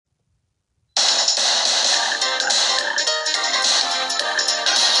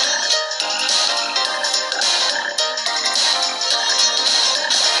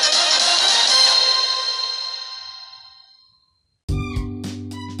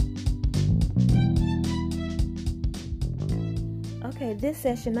Okay, this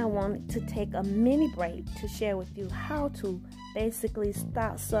session I wanted to take a mini break to share with you how to basically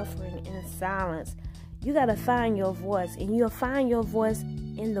stop suffering in silence. You got to find your voice, and you'll find your voice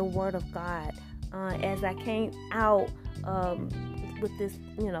in the Word of God. As I came out with this,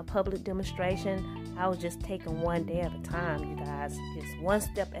 public demonstration, I was just taking one day at a time, you guys, just one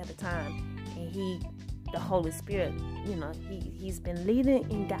step at a time. And the Holy Spirit, he's been leading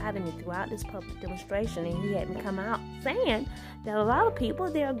and guiding me throughout this public demonstration, and he had me come out saying that a lot of people,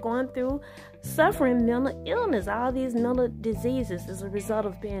 they are going through suffering mental illness, all these mental diseases as a result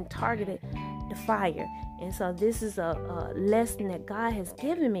of being targeted to fire. And so this is a lesson that God has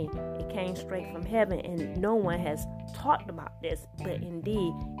given me. It came straight from heaven, and no one has talked about this, but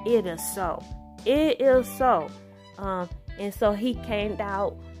indeed it is so. It is so. And so he came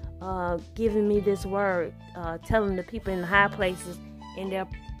out giving me this word, telling the people in the high places, in their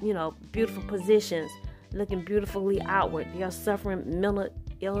beautiful positions, looking beautifully outward, they are suffering mental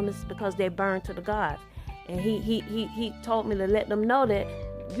illness because they burn to the gods. And he told me to let them know that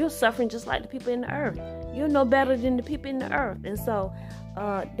you're suffering just like the people in the earth. You're no better than the people in the earth. And so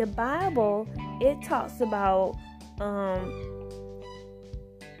the Bible, it talks about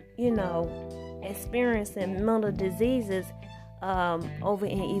experiencing mental diseases over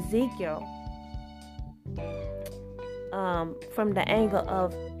in Ezekiel, from the angle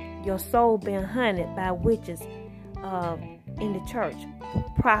of your soul being hunted by witches in the church.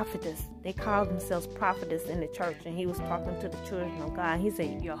 Prophetess, they call themselves prophetess in the church, and he was talking to the children of God. He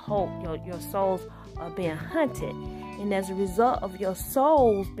said your souls are being hunted, and as a result of your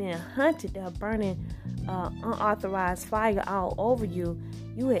souls being hunted, they're burning unauthorized fire all over you.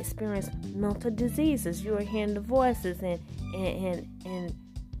 You experience mental diseases. You are hearing the voices, and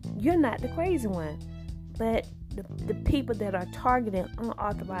you're not the crazy one, but the people that are targeting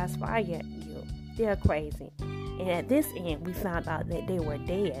unauthorized fire at you, they're crazy. And at this end, we found out that they were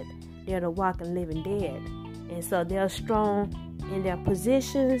dead. They're the walking, living dead. And so they're strong in their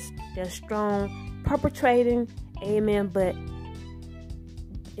positions. They're strong perpetrating. Amen. But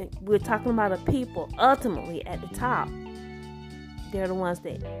we're talking about a people ultimately at the top. They're the ones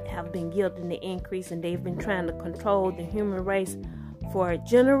that have been yielding the increase, and they've been trying to control the human race for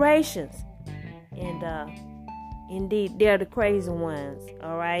generations. And indeed, they're the crazy ones.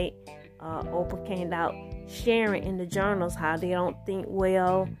 All right. Oprah came out sharing in the journals how they don't think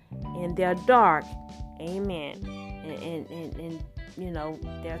well, and they're dark. Amen. And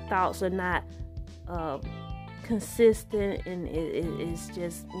their thoughts are not consistent, and it's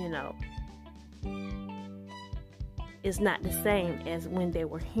just it's not the same as when they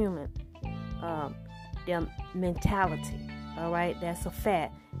were human. Their mentality, all right, that's a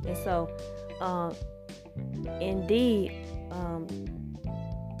fact. And so indeed,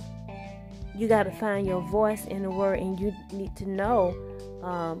 you got to find your voice in the Word, and you need to know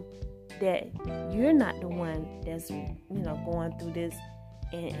that you're not the one that's going through this,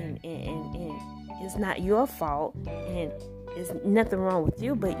 and it's not your fault, and it's nothing wrong with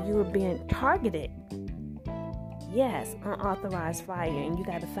you, but you're being targeted. Yes, unauthorized fire, and you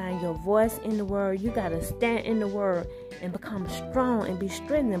got to find your voice in the Word. You got to stand in the Word and become strong and be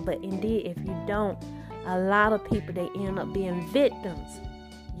strengthened. But indeed, if you don't, a lot of people, they end up being victims.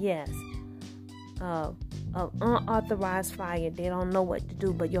 Yes. Of unauthorized fire. They don't know what to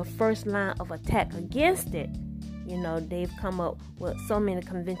do, but your first line of attack against it, they've come up with so many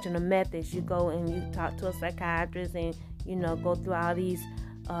conventional methods. You go and you talk to a psychiatrist, and go through all these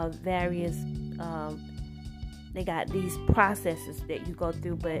various they got these processes that you go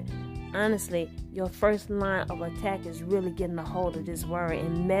through, but honestly, your first line of attack is really getting a hold of this Word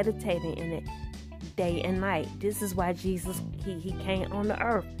and meditating in it day and night. This is why Jesus, he came on the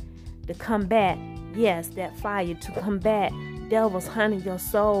earth, to combat, yes, that fire, to combat devils hunting your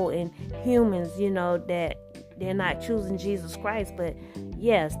soul, and humans, that they're not choosing Jesus Christ, but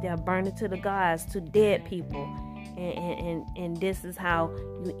yes, they're burning to the gods, to dead people. And this is how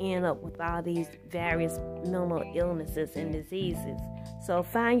you end up with all these various mental illnesses and diseases. So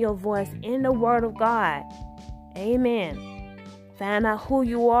find your voice in the Word of God. Amen. Find out who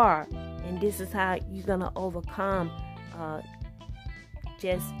you are, and this is how you're going to overcome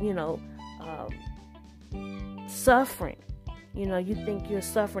suffering. You think you're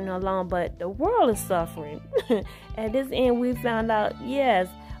suffering alone, but the world is suffering. At this end, we found out, yes,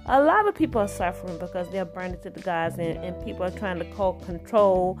 a lot of people are suffering because they're burning to the gods, and people are trying to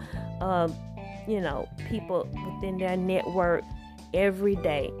control, people within their network every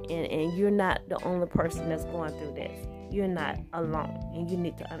day. And you're not the only person that's going through this. you're not alone, and you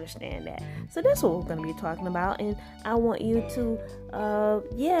need to understand that. So that's what we're going to be talking about, and I want you to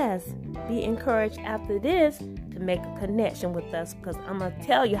be encouraged after this to make a connection with us, because I'm going to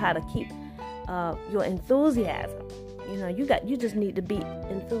tell you how to keep your enthusiasm. You just need to be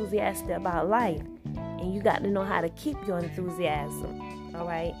enthusiastic about life, and you got to know how to keep your enthusiasm, all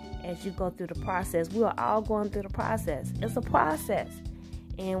right, as you go through the process. We are all going through the process. It's a process,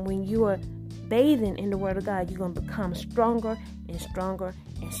 and when you are bathing in the Word of God, you're going to become stronger and stronger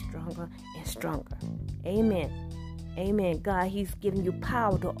and stronger and stronger. Amen. Amen. God, He's giving you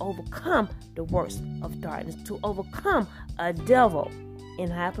power to overcome the works of darkness, to overcome a devil in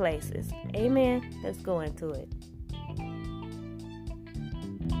high places. Amen. Let's go into it.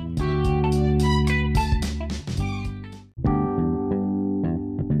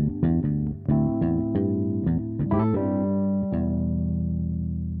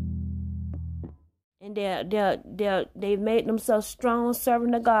 And they've made themselves strong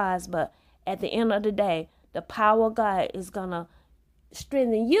serving the gods, but at the end of the day, the power of God is gonna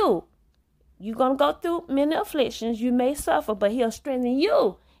strengthen you. You're gonna go through many afflictions. You may suffer, but He'll strengthen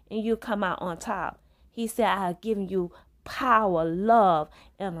you, and you'll come out on top. He said, I have given you power, love,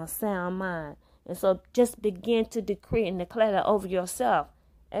 and a sound mind. And so just begin to decree and declare that over yourself.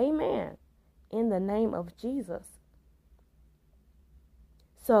 Amen. In the name of Jesus.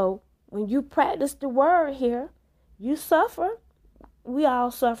 So when you practice the word here, you suffer. We all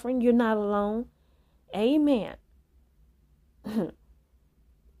suffering. You're not alone. Amen.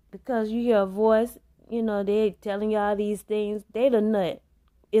 Because you hear a voice, they're telling y'all these things. They the nut.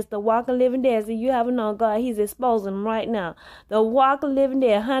 It's the walking living dead. So you haven't known God. He's exposing them right now. The walking living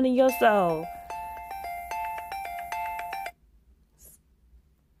dead, hunting your soul.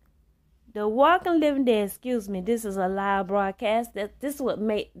 The walking living dead, excuse me, this is a live broadcast. This is what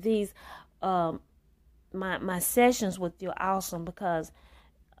make these my sessions with you awesome, because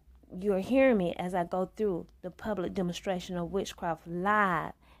you're hearing me as I go through the public demonstration of witchcraft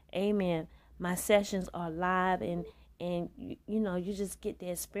live. Amen. My sessions are live, and you just get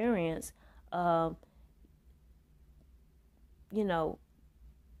the experience of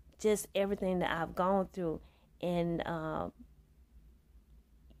just everything that I've gone through, and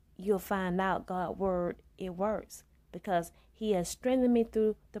you'll find out God's word, it works, because He has strengthened me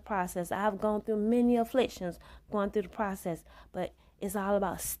through the process. I've gone through many afflictions going through the process, but it's all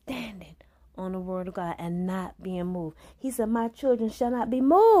about standing on the word of God and not being moved. He said, my children shall not be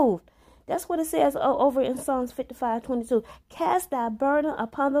moved. That's what it says over in Psalms 55:22. Cast thy burden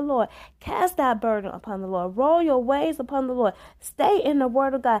upon the Lord. Cast thy burden upon the Lord. Roll your ways upon the Lord. Stay in the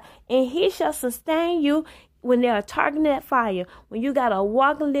word of God, and He shall sustain you. When they're targeting that fire, when you got a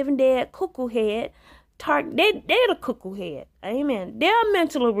walking, living dead cuckoo head, they're the cuckoo head. Amen. They're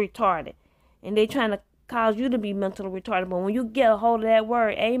mentally retarded, and they're trying to cause you to be mentally retarded. But when you get a hold of that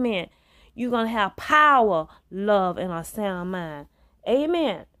word, amen, you're going to have power, love, and a sound mind.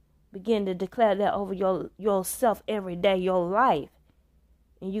 Amen. Begin to declare that over yourself every day, your life,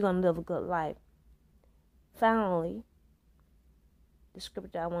 and you're going to live a good life. Finally, the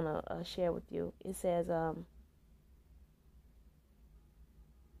scripture I want to share with you, it says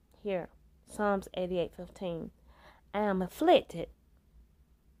here, Psalms 88:15. I am afflicted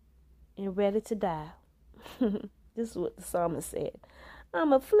and ready to die. This is what the psalmist said.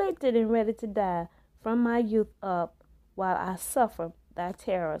 I'm afflicted and ready to die. From my youth up, while I suffer thy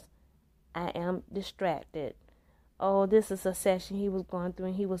terrors, I am distracted. Oh, this is a session he was going through,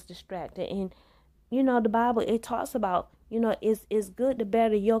 and he was distracted. And the Bible, it talks about, it's good to bear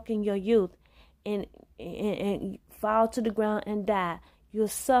the yoke in your youth and fall to the ground and die. You're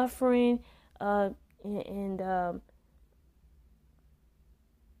suffering you're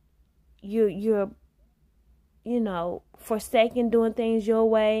forsaking doing things your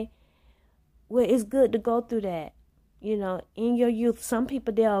way. Well, it's good to go through that. In your youth, some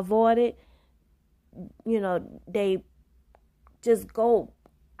people, they avoid it. They just go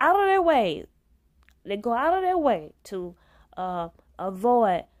out of their way. They go out of their way to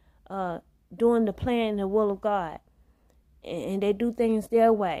avoid doing the plan and the will of God. And they do things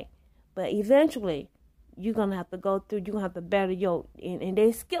their way. But eventually, you're going to have to go through, you're going to have to bear the yoke. And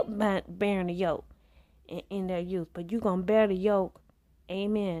they skip bearing the yoke in their youth. But you're going to bear the yoke.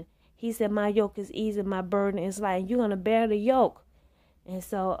 Amen. He said, my yoke is easy, my burden is light. You're going to bear the yoke. And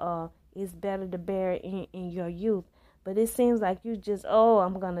so it's better to bear it in your youth. But it seems like you just,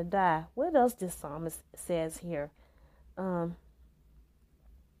 I'm going to die. What else this psalmist says here?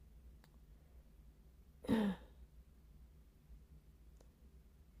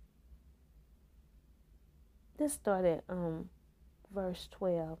 Let's start at verse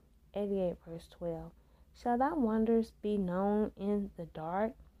 12. 88 verse 12. Shall thy wonders be known in the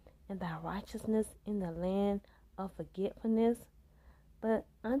dark, and thy righteousness in the land of forgetfulness? But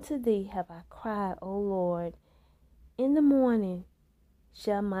unto thee have I cried, O Lord. In the morning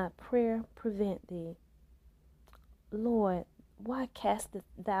shall my prayer prevent thee. Lord, why castest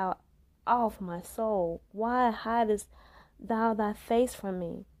thou off my soul? Why hidest thou thy face from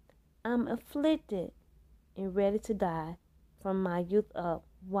me? I'm afflicted and ready to die from my youth up.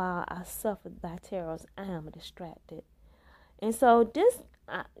 While I suffer thy terrors, I am distracted. And so this,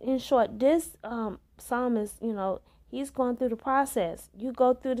 in short, this psalmist, he's going through the process. You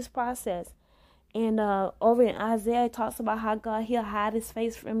go through this process. And over in Isaiah, it talks about how God, he'll hide his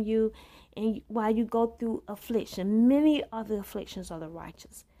face from you. And while you go through affliction, many of the afflictions are the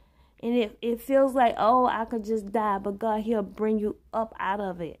righteous. And it feels like, oh, I could just die. But God, he'll bring you up out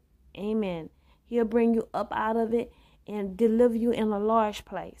of it. Amen. He'll bring you up out of it and deliver you in a large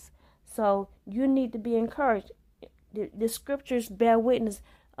place. So you need to be encouraged. The scriptures bear witness.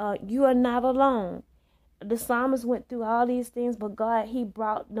 You are not alone. The psalmist went through all these things, but God, he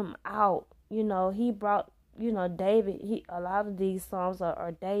brought them out. He brought, David. A lot of these psalms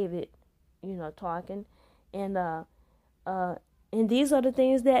are David, talking. And these are the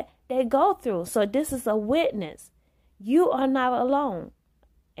things that they go through. So this is a witness. You are not alone.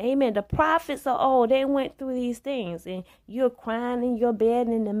 Amen. The prophets of old, they went through these things, and you're crying in your bed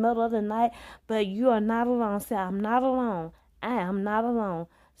in the middle of the night, but you are not alone. Say, I'm not alone. I am not alone.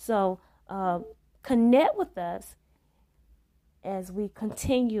 So connect with us as we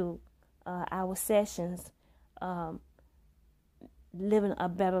continue our sessions, living a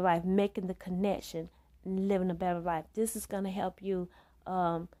better life, making the connection, living a better life. This is going to help you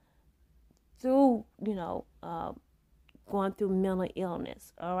through, going through mental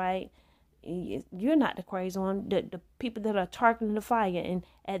illness. All right, you're not the crazy one. The people that are targeting the fire, and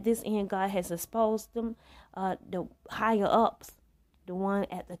at this end, God has exposed them. The higher ups, the ones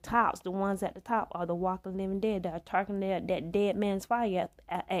at the top are the walking living dead that are targeting that dead man's fire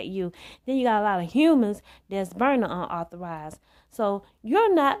at you. Then you got a lot of humans that's burning unauthorized. So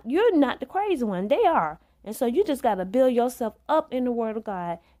you're not the crazy one. They are. And so you just got to build yourself up in the word of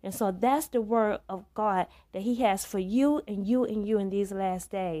God. And so that's the word of God that he has for you and you and you in these last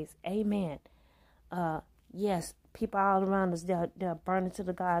days. Amen. Yes, people all around us, they're burning to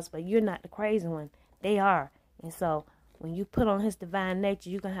the gods, but you're not the crazy one. They are. And so when you put on his divine nature,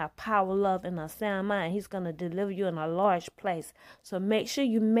 you're going to have power, love, and a sound mind. He's going to deliver you in a large place. So make sure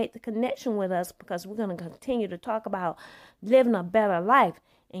you make the connection with us, because we're going to continue to talk about living a better life.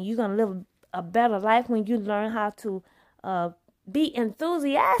 And you're going to live a better life when you learn how to be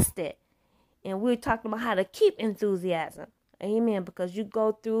enthusiastic. And we're talking about how to keep enthusiasm. Amen. Because you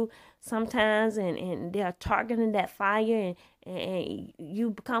go through sometimes and they're targeting that fire and you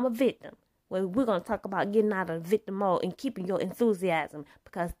become a victim. Well, we're going to talk about getting out of victim mode and keeping your enthusiasm,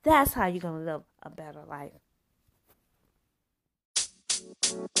 because that's how you're going to live a better life.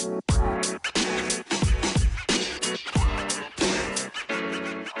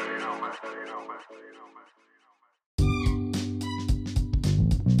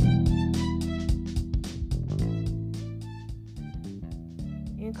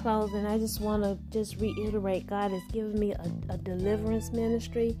 In closing, I just want to reiterate, God has given me a deliverance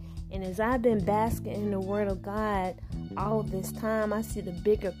ministry. And as I've been basking in the word of God all this time, I see the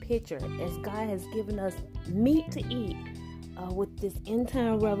bigger picture as God has given us meat to eat with this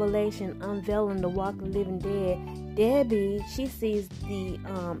end-time revelation unveiling the walking living dead. Debbie, she sees the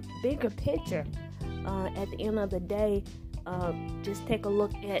bigger picture. At the end of the day, just take a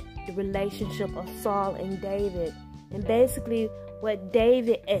look at the relationship of Saul and David. And basically what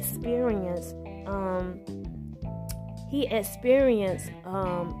David experienced, he experienced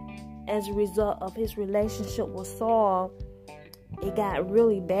as a result of his relationship with Saul. It got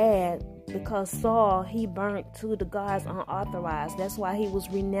really bad because Saul, he burnt to the gods unauthorized. That's why he was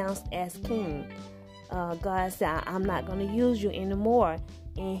renounced as king. God said, I'm not going to use you anymore.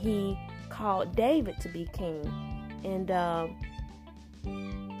 And he called David to be king.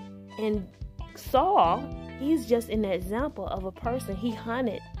 And Saul, he's just an example of a person. He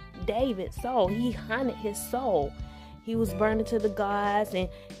hunted David's soul. He hunted his soul. He was burning to the gods,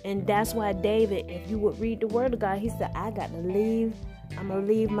 and that's why David, if you would read the word of God, he said, I got to leave. I'm going to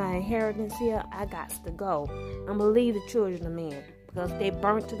leave my inheritance here. I got to go. I'm going to leave the children of men, because they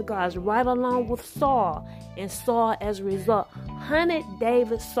burnt to the gods right along with Saul. And Saul, as a result, hunted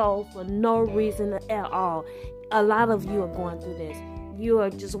David's soul for no reason at all. A lot of you are going through this. You are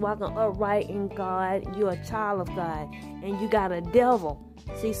just walking upright in God. You're a child of God, and you got a devil.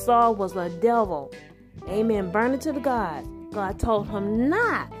 See, Saul was a devil. Amen. Burning to the gods. God told him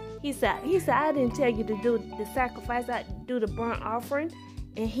not He said, I didn't tell you to do the sacrifice, I do the burnt offering.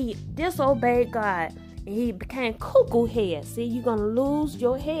 And he disobeyed God. And he became cuckoo head. See, you're going to lose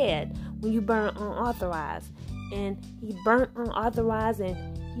your head when you burn unauthorized. And he burnt unauthorized,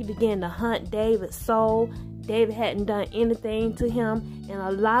 and he began to hunt David's soul. David hadn't done anything to him. And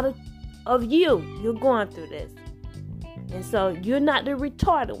a lot of you're going through this. And so you're not the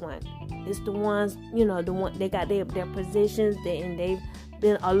retarded one. It's the ones, the one they got their positions, and they've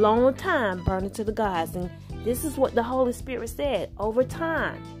been a long time burning to the gods. And this is what the Holy Spirit said. Over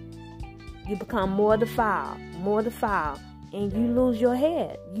time, you become more defiled, and you lose your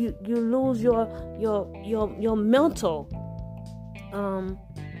head. You lose your mental,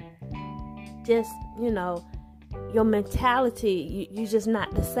 your mentality. You're just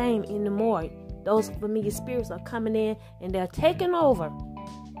not the same anymore. Those familiar spirits are coming in, and they're taking over,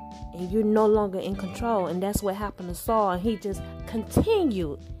 and you're no longer in control. And that's what happened to Saul. And he just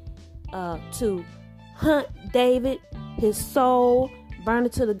continued to hunt David, his soul, burn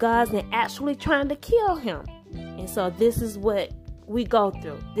it to the gods, and actually trying to kill him. And so this is what we go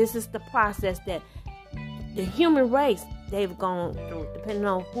through. This is the process that the human race, they've gone through. Depending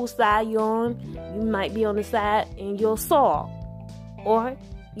on whose side you're on, you might be on the side and you're Saul, or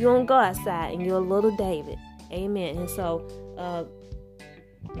you're on God's side and you're little David. Amen. And so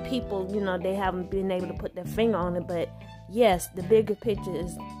people, they haven't been able to put their finger on it, but yes, the bigger picture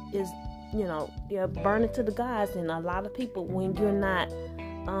is they're burning to the gods. And a lot of people, when you're not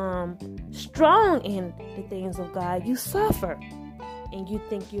strong in the things of God, you suffer, and you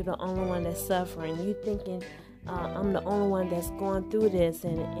think you're the only one that's suffering. You thinking I'm the only one that's going through this,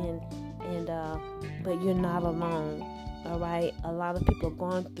 but you're not alone. All right, a lot of people are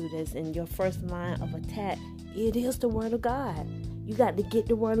going through this, and your first line of attack, it is the Word of God. You got to get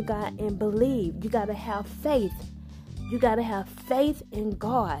the Word of God and believe. You got to have faith. You got to have faith in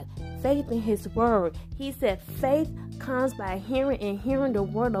God, faith in His Word. He said faith comes by hearing, and hearing the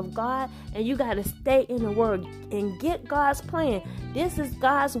Word of God. And you got to stay in the Word and get God's plan. This is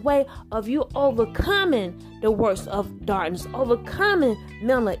God's way of you overcoming the works of darkness, overcoming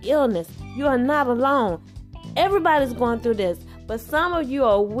mental illness. You are not alone. Everybody's going through this, but some of you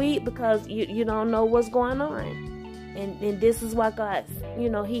are weak because you don't know what's going on. And this is why God,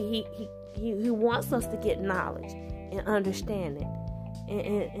 He wants us to get knowledge and understanding.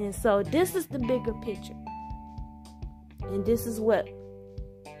 And so this is the bigger picture. And this is what,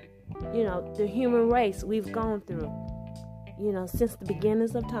 the human race we've gone through, since the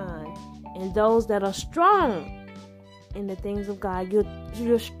beginnings of time. And those that are strong in the things of God,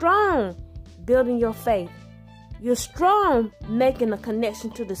 you're strong building your faith. You're strong making a connection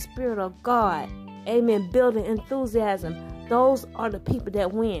to the Spirit of God. Amen. Building enthusiasm. Those are the people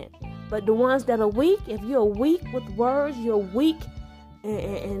that win. But the ones that are weak, if you're weak with words, you're weak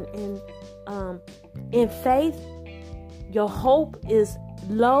in faith, your hope is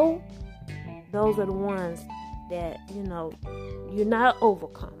low, those are the ones that, you're not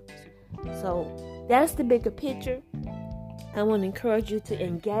overcomers. So that's the bigger picture. I want to encourage you to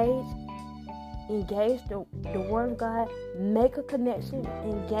engage the Word of God, make a connection,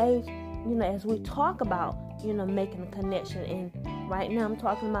 engage, as we talk about, making a connection. And right now I'm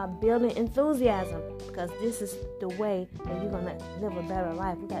talking about building enthusiasm, because this is the way that you're going to live a better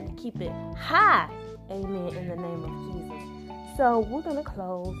life. We got to keep it high. Amen. In the name of Jesus. So we're going to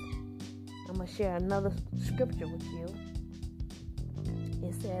close. I'm going to share another scripture with you.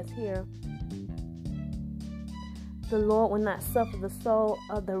 It says here, the Lord will not suffer the soul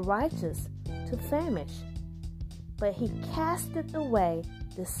of the righteous to famish, but He casteth away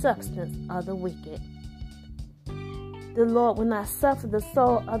the substance of the wicked. The Lord will not suffer the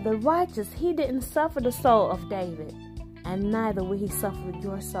soul of the righteous. He didn't suffer the soul of David, and neither will He suffer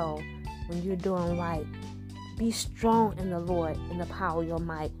your soul when you're doing right. Be strong in the Lord, in the power of your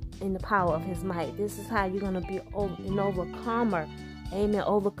might, in the power of His might. This is how you're going to be an overcomer. Amen.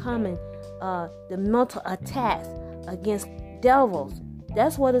 Overcoming the mental attacks against devils.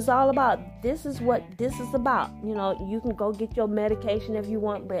 That's what it's all about. This is what this is about. You can go get your medication if you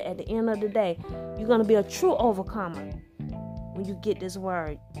want, but at the end of the day, you're going to be a true overcomer when you get this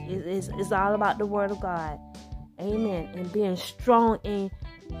word. It's all about the Word of God. Amen. And being strong in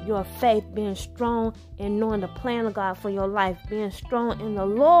your faith, being strong in knowing the plan of God for your life, being strong in the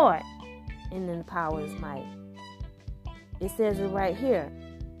Lord and in the power of His might. It says it right here.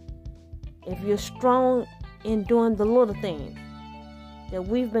 If you're strong in doing the little things that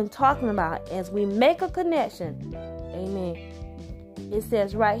we've been talking about, as we make a connection, amen, it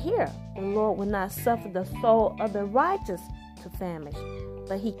says right here, the Lord will not suffer the soul of the righteous to famish,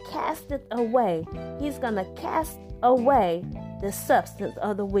 but He casteth away. He's going to cast away the substance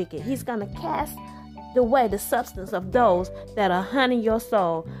of the wicked. He's going to cast away the substance of those that are hunting your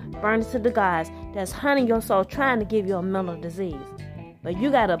soul, burning to the gods, that's hunting your soul, trying to give you a mental disease. But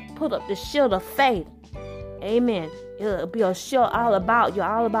you got to put up the shield of faith. Amen. It'll be a shield all about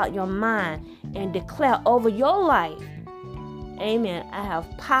your mind, and declare over your life. Amen. I have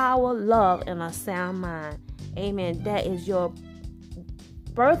power, love, and a sound mind. Amen. That is your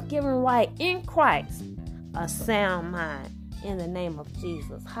birth-given right in Christ, a sound mind, in the name of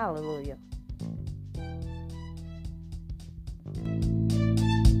Jesus. Hallelujah.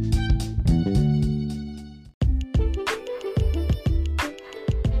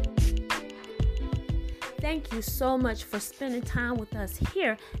 Thank you so much for spending time with us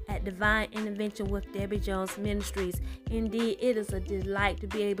here at Divine Intervention with Debbie Jones Ministries. Indeed, it is a delight to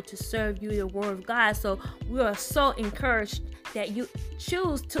be able to serve you the Word of God. So we are so encouraged that you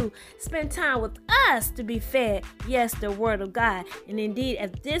choose to spend time with us to be fed, yes, the Word of God. And indeed,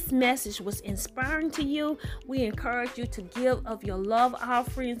 if this message was inspiring to you, we encourage you to give of your love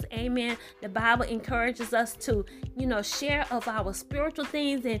offerings. Amen. The Bible encourages us to, share of our spiritual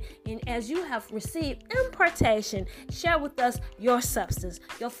things. And as you have received impartation, share with us your substance,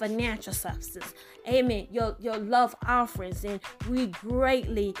 your financial substance. Amen. Your love offerings. And we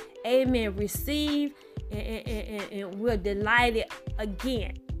greatly, amen, receive and we're delighted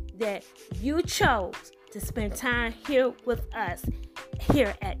again that you chose to spend time here with us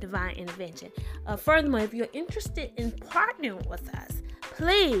here at Divine Intervention. Furthermore, if you're interested in partnering with us,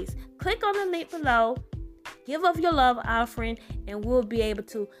 please click on the link below, give of your love offering, and we'll be able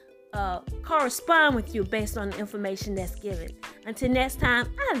to correspond with you based on the information that's given. Until next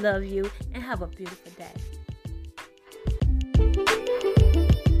time, I love you and have a beautiful day.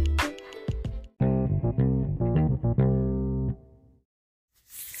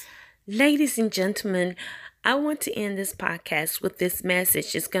 Ladies and gentlemen, I want to end this podcast with this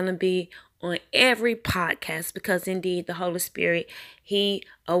message. It's going to be on every podcast because indeed the Holy Spirit, He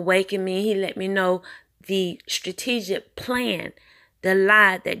awakened me. He let me know the strategic plan, the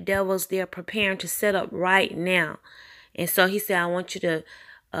lie that devils they're preparing to set up right now. And so He said, I want you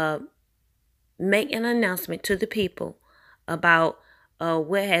to make an announcement to the people about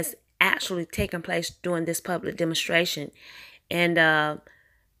what has actually taken place during this public demonstration. And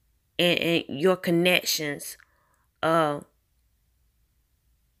your connections, the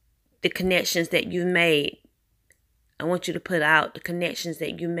connections that you made. I want you to put out the connections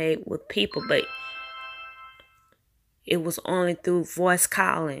that you made with people, but it was only through voice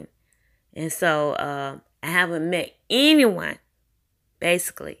calling. And so I haven't met anyone,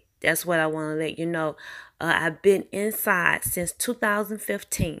 basically. That's what I want to let you know. I've been inside since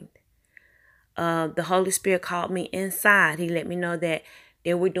 2015. The Holy Spirit called me inside. He let me know that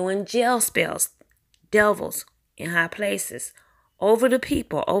they were doing jail spells, devils in high places, over the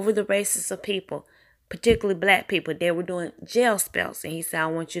people, over the races of people, particularly black people. They were doing jail spells. And He said, I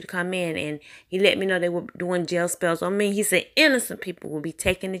want you to come in. And He let me know they were doing jail spells on me. He said, innocent people will be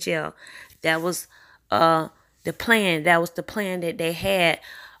taken to jail. That was the plan. That was the plan that they had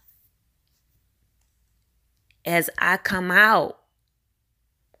as I come out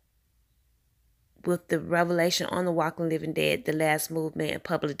with the revelation on the walking living dead, the last movement and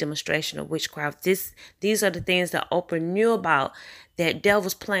public demonstration of witchcraft. These are the things that Oprah knew about that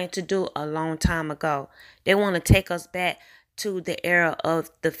devils planned to do a long time ago. They want to take us back to the era of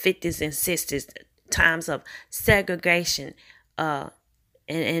the 50s and 60s, times of segregation.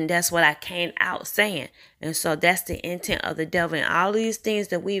 And that's what I came out saying. And so that's the intent of the devil. And all these things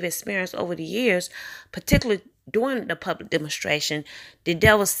that we've experienced over the years, particularly during the public demonstration, the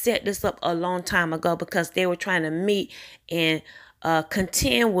devil set this up a long time ago because they were trying to meet and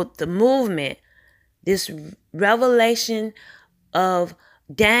contend with the movement. This revelation of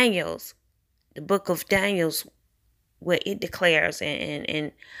Daniel's, the book of Daniel's, where it declares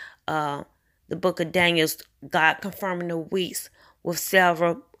in the book of Daniel's, God confirming the weeks with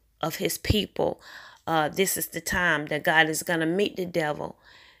several of His people. This is the time that God is going to meet the devil,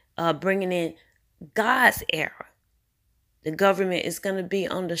 bringing in God's era. The government is going to be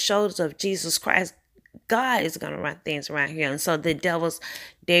on the shoulders of Jesus Christ. God is going to run things around here. And so the devils,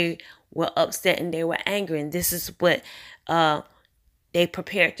 they were upset and they were angry. And this is what they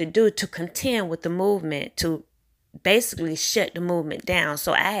prepared to do, to contend with the movement, to basically shut the movement down.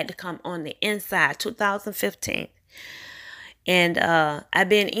 So I had to come on the inside, 2015. And I've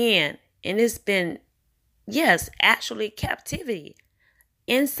been in, and it's been, yes, actually captivity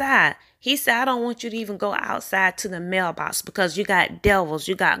inside. He said, I don't want you to even go outside to the mailbox because you got devils,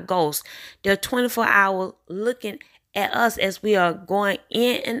 you got ghosts. They're 24 hours looking at us as we are going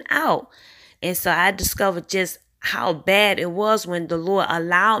in and out. And so I discovered just how bad it was when the Lord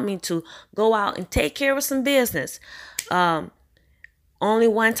allowed me to go out and take care of some business. Only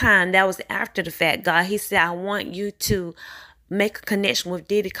one time, that was after the fact. God, he said, I want you to make a connection with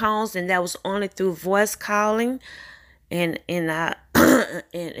Diddy Combs, and that was only through voice calling. And I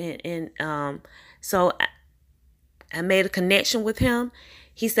so I made a connection with him.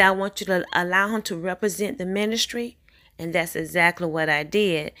 He said, I want you to allow him to represent the ministry. And that's exactly what I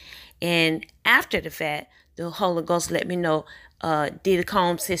did. And after the fact, the Holy Ghost let me know Diddy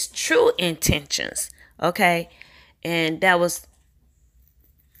Combs, his true intentions. Okay. And that was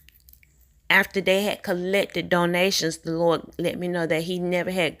after they had collected donations. The Lord let me know that he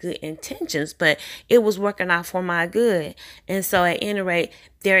never had good intentions, but it was working out for my good. And so at any rate,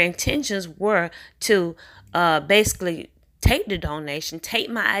 their intentions were to basically take the donation, take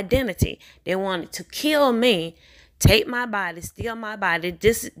my identity. They wanted to kill me, take my body, steal my body.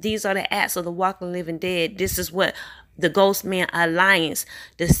 These are the acts of the walking living dead. This is what the Ghost Man Alliance,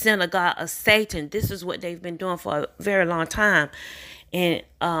 the synagogue of Satan, this is what they've been doing for a very long time. And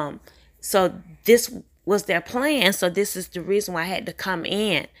so this was their plan. So this is the reason why I had to come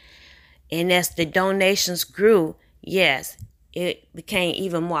in. And as the donations grew, yes, it became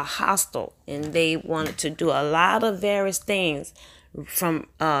even more hostile. And they wanted to do a lot of various things, from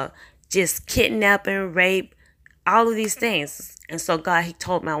just kidnapping, rape, all of these things. And so God, he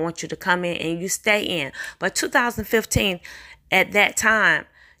told me, I want you to come in and you stay in. But 2015, at that time,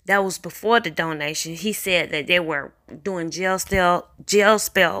 that was before the donation, he said that they were doing jail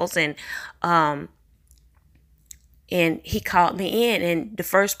spells, and he called me in, and the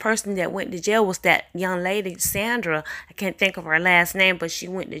first person that went to jail was that young lady, Sandra. I can't think of her last name, but she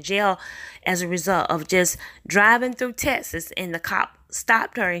went to jail as a result of just driving through Texas, and the cop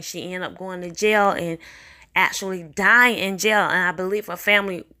stopped her, and she ended up going to jail and actually dying in jail. And I believe her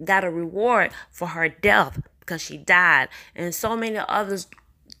family got a reward for her death because she died. And so many others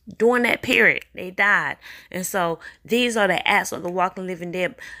during that period, they died. And so these are the acts of the walking living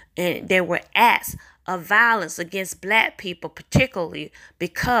dead, and they were acts of violence against black people, particularly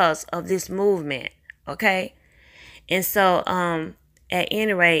because of this movement. Okay. And so at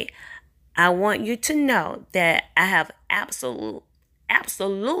any rate, I want you to know that I have absolutely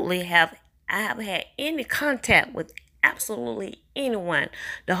I haven't had any contact with absolutely anyone.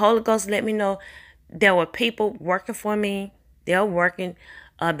 The Holy Ghost let me know there were people working for me. They're working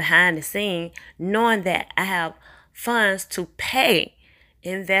behind the scene, knowing that I have funds to pay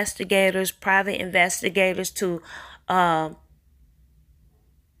investigators, private investigators, to for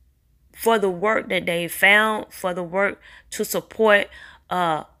the work that they found, for the work to support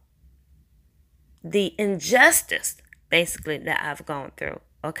the injustice, basically, that I've gone through.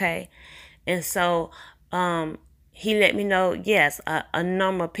 Okay. And so he let me know, yes, a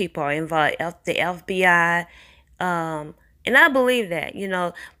number of people are involved, the FBI, and I believe that,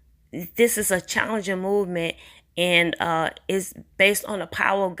 this is a challenging movement, and it's based on the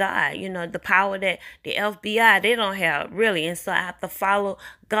power of God, the power that the FBI, they don't have, really. And so I have to follow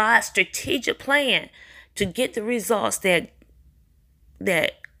God's strategic plan to get the results that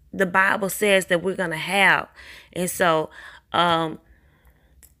the Bible says that we're going to have. And so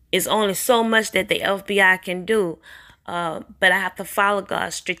it's only so much that the FBI can do. But I have to follow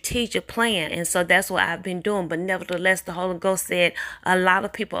God's strategic plan. And so that's what I've been doing. But nevertheless, the Holy Ghost said a lot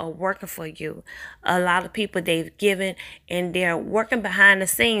of people are working for you. A lot of people they've given, and they're working behind the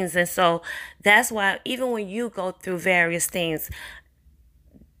scenes. And so that's why even when you go through various things,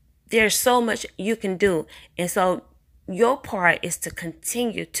 there's so much you can do. And so your part is to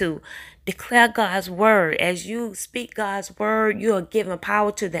continue to declare God's word. As you speak God's word, you are giving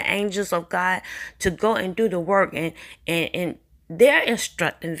power to the angels of God to go and do the work. And they're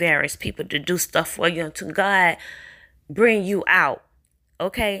instructing various people to do stuff for you until God bring you out.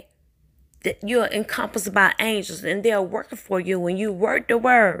 Okay? That you're encompassed by angels, and they're working for you when you work the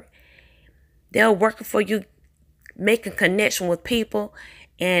word. They're working for you, making connection with people.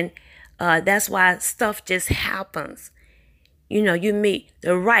 And that's why stuff just happens. You meet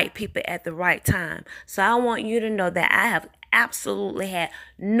the right people at the right time. So I want you to know that I have absolutely had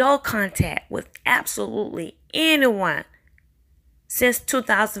no contact with absolutely anyone since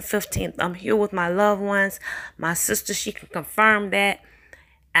 2015. I'm here with my loved ones. My sister, she can confirm that.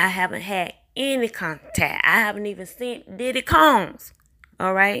 I haven't had any contact. I haven't even seen Diddy Combs.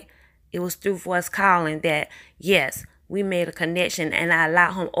 All right? It was through voice calling that, yes, we made a connection, and I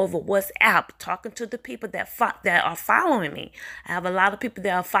allowed him over WhatsApp, talking to the people that are following me. I have a lot of people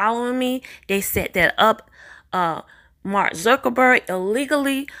that are following me. They set that up. Mark Zuckerberg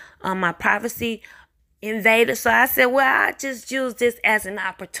illegally, my privacy invaded. So I said, well, I just use this as an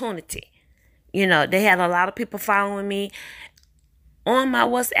opportunity. They had a lot of people following me on my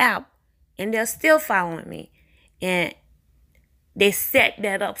WhatsApp, and they're still following me. And they set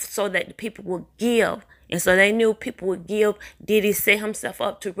that up so that the people would give. And so they knew people would give. Diddy set himself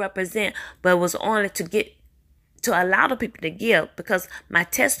up to represent, but it was only to allow the people to give, because my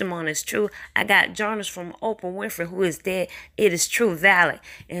testimony is true. I got journals from Oprah Winfrey, who is dead. It is true, valid.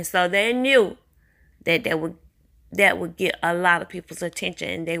 And so they knew that would get a lot of people's attention,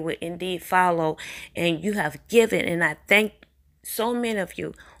 and they would indeed follow. And you have given, and I thank so many of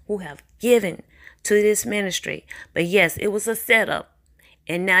you who have given to this ministry. But yes, it was a setup,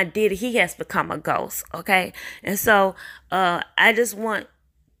 and now Diddy, he has become a ghost. Okay, and so I just want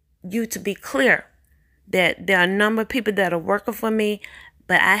you to be clear that there are a number of people that are working for me,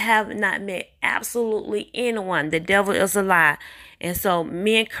 but I have not met absolutely anyone. The devil is a lie. And so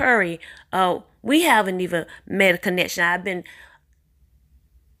me and Curry, we haven't even made a connection. I've been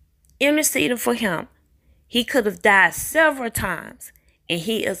interceding for him. He could have died several times, and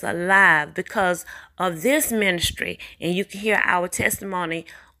he is alive because of this ministry. And you can hear our testimony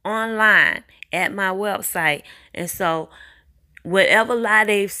online at my website. And so whatever lie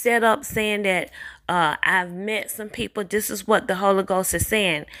they've set up saying that I've met some people, this is what the Holy Ghost is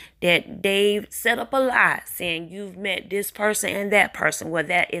saying, that they've set up a lie saying you've met this person and that person. Well,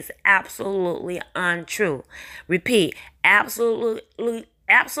 that is absolutely untrue. Repeat, absolutely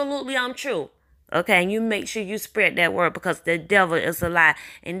untrue. Okay, and you make sure you spread that word, because the devil is a lie,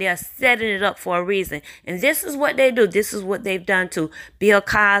 and they're setting it up for a reason. And this is what they do. This is what they've done to Bill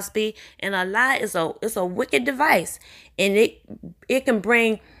Cosby. And a lie is a wicked device, and it can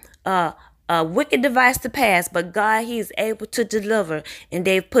bring a wicked device to pass. But God, He's able to deliver. And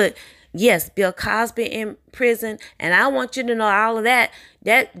they've put, yes, Bill Cosby in prison. And I want you to know all of that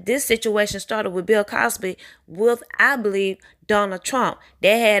this situation started with Bill Cosby with, I believe, Donald Trump.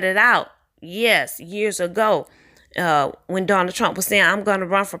 They had it out. Yes, years ago, when Donald Trump was saying, I'm going to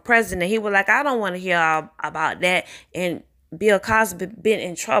run for president, he was like, I don't want to hear about that. And Bill Cosby been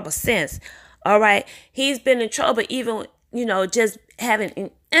in trouble since. All right. He's been in trouble even, just having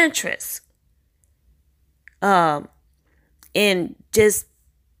an interest in just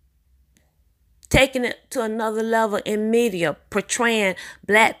taking it to another level in media, portraying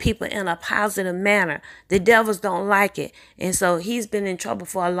black people in a positive manner. The devils don't like it. And so he's been in trouble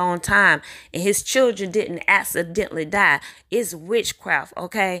for a long time. And his children didn't accidentally die. It's witchcraft,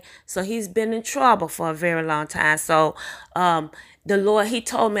 okay? So he's been in trouble for a very long time. So the Lord, He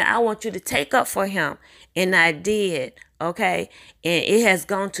told me, I want you to take up for him. And I did. Okay, and it has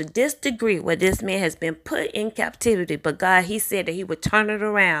gone to this degree where this man has been put in captivity. But God, He said that He would turn it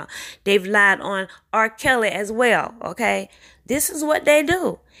around. They've lied on R. Kelly as well. Okay, this is what they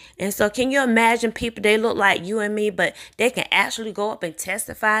do. And so can you imagine people, they look like you and me, but they can actually go up and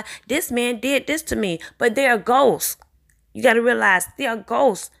testify. This man did this to me, but they're ghosts. You got to realize they're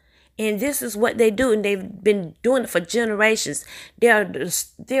ghosts. And this is what they do. And they've been doing it for generations. They are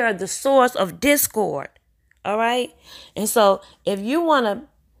the source of discord. All right. And so if you want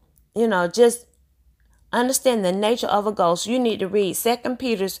to, just understand the nature of a ghost, you need to read 2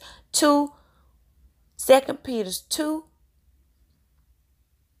 Peter 2,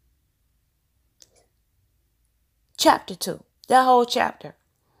 chapter 2, that whole chapter.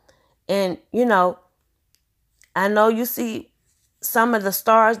 And, I know you see some of the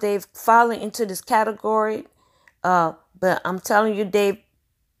stars, they've fallen into this category. But I'm telling you, they've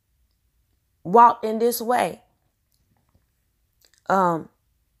walked in this way.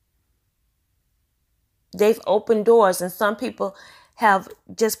 They've opened doors, and some people have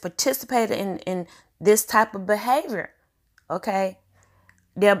just participated in this type of behavior. Okay,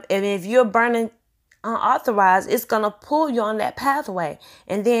 and if you're burning unauthorized, it's gonna pull you on that pathway,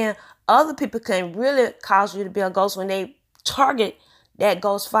 and then other people can really cause you to be a ghost when they target that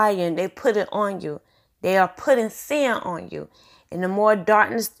ghost fire and they put it on you. They are putting sin on you. And the more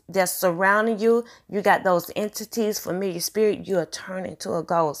darkness that's surrounding you, you got those entities, familiar spirit, you are turning to a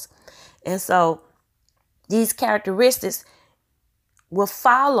ghost. And so these characteristics will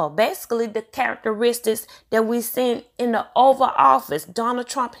follow basically the characteristics that we've seen in the Oval Office, Donald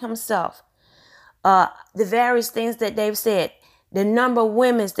Trump himself, the various things that they've said, the number of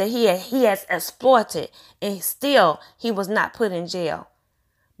women that he has exploited, and still he was not put in jail.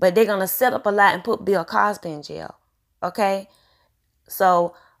 But they're going to set up a lie and put Bill Cosby in jail. Okay?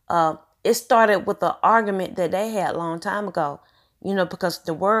 So it started with an argument that they had a long time ago, because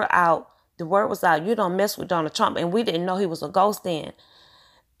the word was out, you don't mess with Donald Trump. And we didn't know he was a ghost then.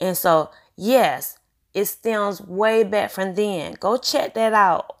 And so, yes, it stems way back from then. Go check that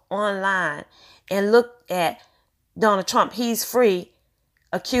out online and look at Donald Trump. He's free.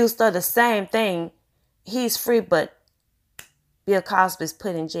 accused of the same thing. He's free, but Bill Cosby's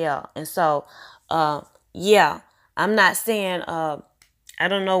put in jail. And so, yeah, I'm not saying, I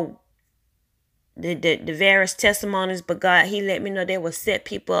don't know the various testimonies, but God, he let me know they will set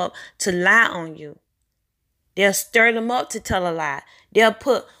people up to lie on you. They'll stir them up to tell a lie. They'll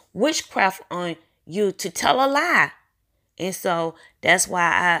put witchcraft on you to tell a lie. And so that's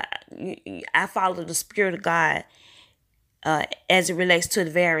why I follow the Spirit of God as it relates to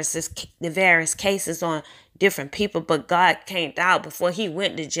the various cases on different people. But God came out before he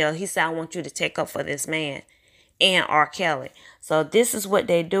went to jail. He said, I want you to take up for this man and R. Kelly. So this is what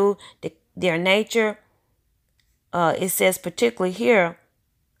they do. Their nature, it says particularly here,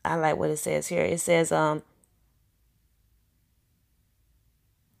 I like what it says here. It says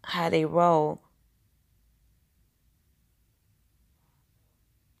how they roll.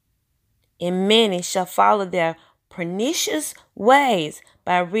 And many shall follow their pernicious ways,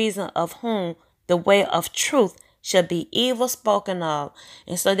 by reason of whom the way of truth shall be evil spoken of.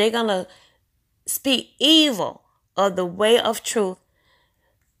 And so they're going to speak evil of the way of truth.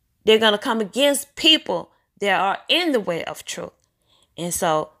 They're going to come against people that are in the way of truth. And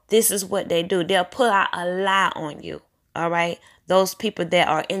so this is what they do. They'll put out a lie on you. All right. Those people that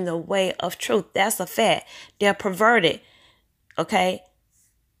are in the way of truth. That's a fact. They're perverted. Okay.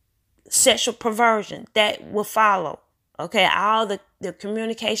 Sexual perversion that will follow. Okay. All the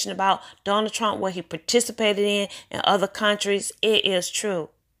communication about Donald Trump, what he participated in other countries, it is true.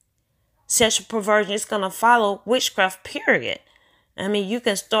 Sexual perversion is going to follow witchcraft, period. I mean, you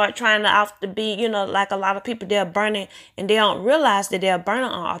can start trying to be, like a lot of people, they're burning and they don't realize that they're burning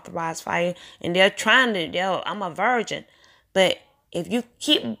unauthorized fire and they're trying to, I'm a virgin. But if you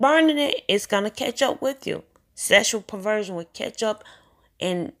keep burning it, it's going to catch up with you. Sexual perversion will catch up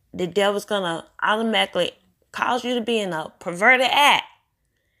and the devil's going to automatically cause you to be in a perverted act.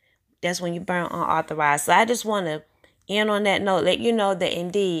 That's when you burn unauthorized. So I just want to end on that note, let you know that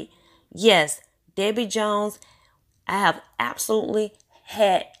indeed, yes, Debbie Jones, I have absolutely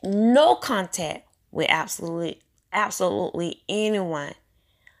had no contact with absolutely anyone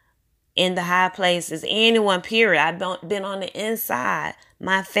in the high places, anyone, period. I've been on the inside,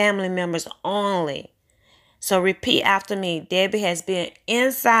 my family members only. So repeat after me. Debbie has been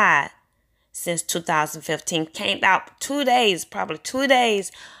inside since 2015. Came out 2 days, probably 2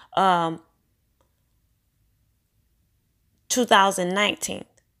 days, 2019.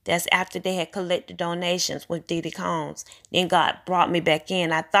 That's after they had collected donations with Diddy Combs. Then God brought me back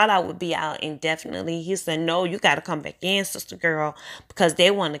in. I thought I would be out indefinitely. He said, no, you got to come back in, sister girl, because they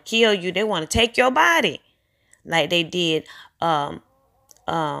want to kill you. They want to take your body like they did Oprah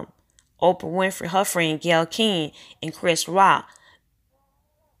Winfrey, her friend Gayle King, and Chris Rock.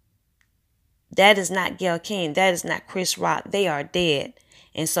 That is not Gayle King. That is not Chris Rock. They are dead.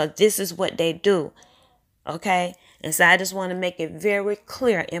 And so this is what they do. Okay? And so I just want to make it very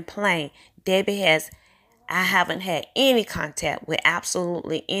clear and plain. I haven't had any contact with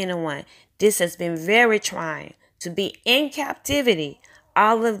absolutely anyone. This has been very trying to be in captivity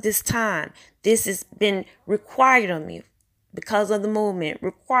all of this time. This has been required of me because of the movement,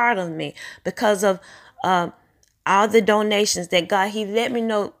 required of me because of all the donations that God, he let me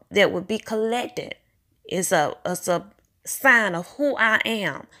know that would be collected. It's a sign of who I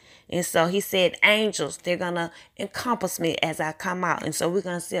am. And so he said, angels, they're going to encompass me as I come out. And so we're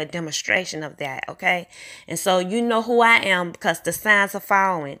going to see a demonstration of that, okay? And so you know who I am because the signs are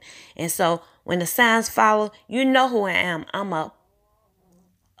following. And so when the signs follow, you know who I am. I'm a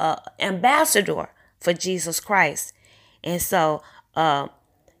ambassador for Jesus Christ. And so,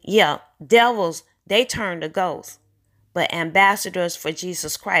 devils, they turn to ghosts. But ambassadors for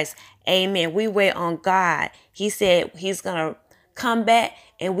Jesus Christ. Amen. We wait on God. He said he's going to come back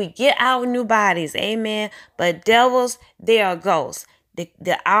and we get our new bodies. Amen. But devils, they are ghosts.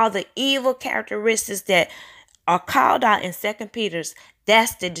 All the evil characteristics that are called out in 2 Peter's,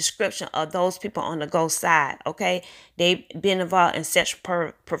 that's the description of those people on the ghost side. Okay. They've been involved in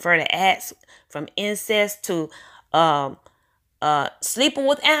sexual perverted acts, from incest to sleeping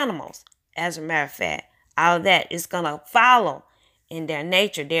with animals. As a matter of fact, all of that is going to follow in their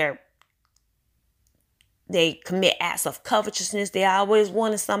nature. They commit acts of covetousness. They always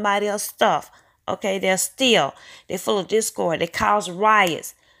wanted somebody else's stuff. Okay, they're full of discord. They cause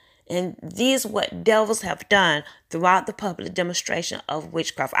riots. And these are what devils have done throughout the public demonstration of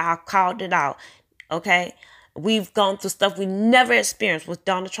witchcraft. I called it out. Okay, we've gone through stuff we never experienced with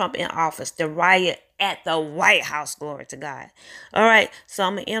Donald Trump in office. The riot at the White House. Glory to God. All right, so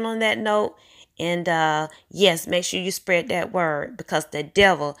I'm going to end on that note. And yes, make sure you spread that word, because the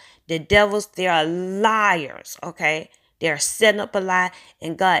devils, they are liars. Okay. They're setting up a lie,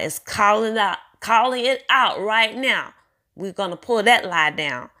 and God is calling it out right now. We're going to pull that lie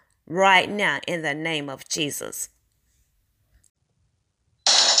down right now in the name of Jesus.